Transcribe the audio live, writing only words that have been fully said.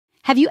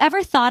Have you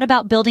ever thought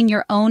about building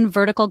your own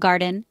vertical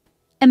garden?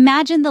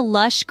 Imagine the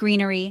lush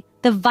greenery,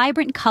 the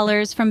vibrant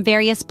colors from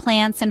various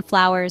plants and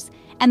flowers,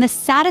 and the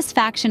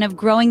satisfaction of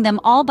growing them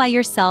all by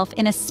yourself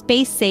in a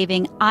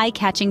space-saving,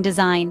 eye-catching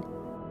design.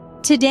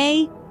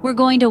 Today, we're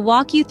going to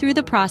walk you through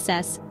the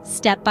process,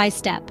 step by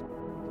step.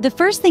 The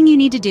first thing you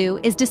need to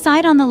do is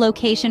decide on the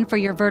location for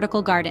your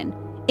vertical garden.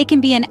 It can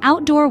be an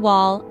outdoor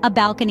wall, a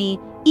balcony,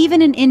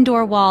 even an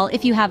indoor wall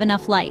if you have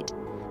enough light.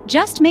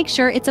 Just make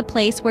sure it's a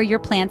place where your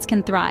plants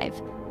can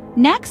thrive.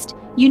 Next,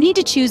 you need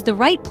to choose the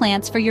right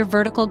plants for your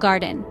vertical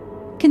garden.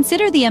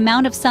 Consider the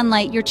amount of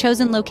sunlight your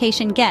chosen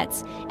location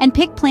gets and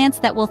pick plants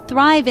that will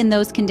thrive in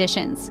those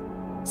conditions.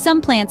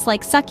 Some plants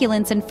like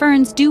succulents and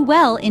ferns do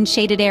well in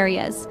shaded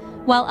areas,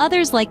 while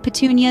others like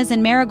petunias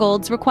and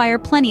marigolds require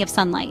plenty of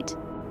sunlight.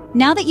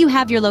 Now that you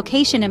have your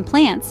location and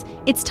plants,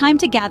 it's time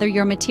to gather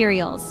your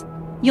materials.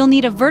 You'll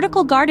need a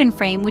vertical garden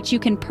frame which you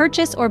can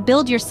purchase or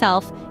build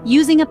yourself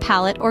using a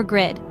pallet or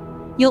grid.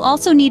 You'll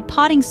also need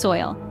potting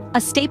soil,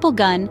 a staple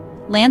gun,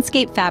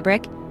 landscape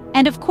fabric,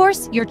 and of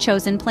course, your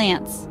chosen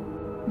plants.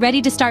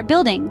 Ready to start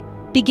building?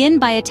 Begin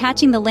by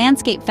attaching the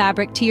landscape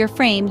fabric to your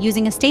frame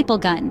using a staple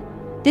gun.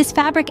 This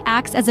fabric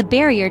acts as a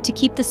barrier to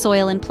keep the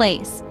soil in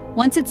place.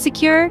 Once it's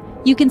secure,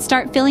 you can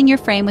start filling your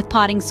frame with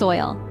potting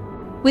soil.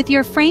 With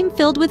your frame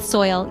filled with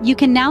soil, you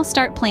can now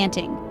start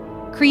planting.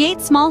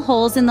 Create small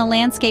holes in the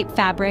landscape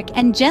fabric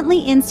and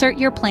gently insert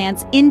your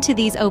plants into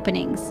these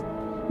openings.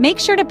 Make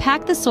sure to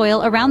pack the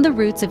soil around the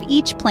roots of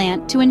each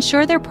plant to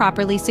ensure they're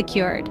properly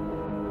secured.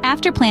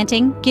 After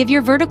planting, give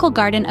your vertical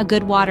garden a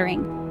good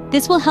watering.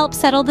 This will help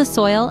settle the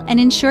soil and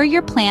ensure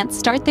your plants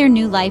start their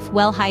new life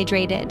well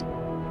hydrated.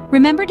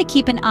 Remember to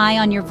keep an eye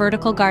on your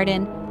vertical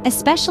garden,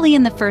 especially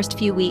in the first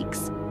few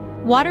weeks.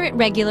 Water it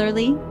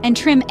regularly and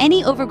trim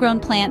any overgrown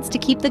plants to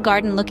keep the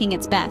garden looking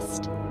its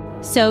best.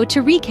 So,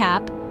 to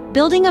recap,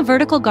 building a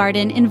vertical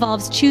garden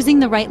involves choosing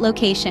the right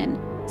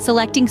location,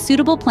 selecting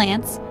suitable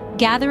plants,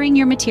 gathering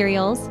your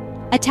materials,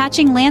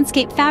 attaching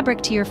landscape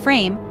fabric to your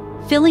frame,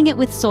 filling it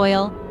with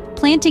soil,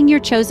 planting your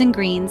chosen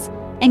greens,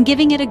 and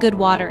giving it a good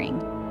watering.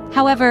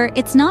 However,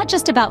 it's not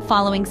just about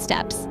following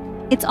steps.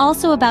 It's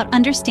also about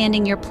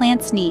understanding your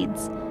plant's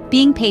needs,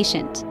 being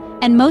patient,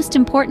 and most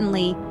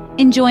importantly,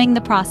 enjoying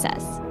the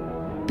process.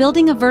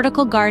 Building a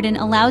vertical garden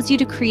allows you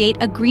to create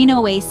a green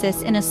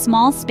oasis in a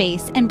small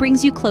space and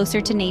brings you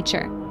closer to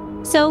nature.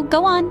 So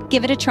go on,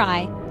 give it a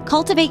try.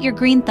 Cultivate your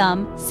green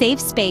thumb, save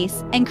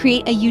space, and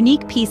create a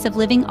unique piece of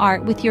living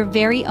art with your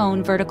very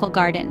own vertical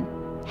garden.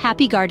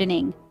 Happy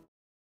gardening!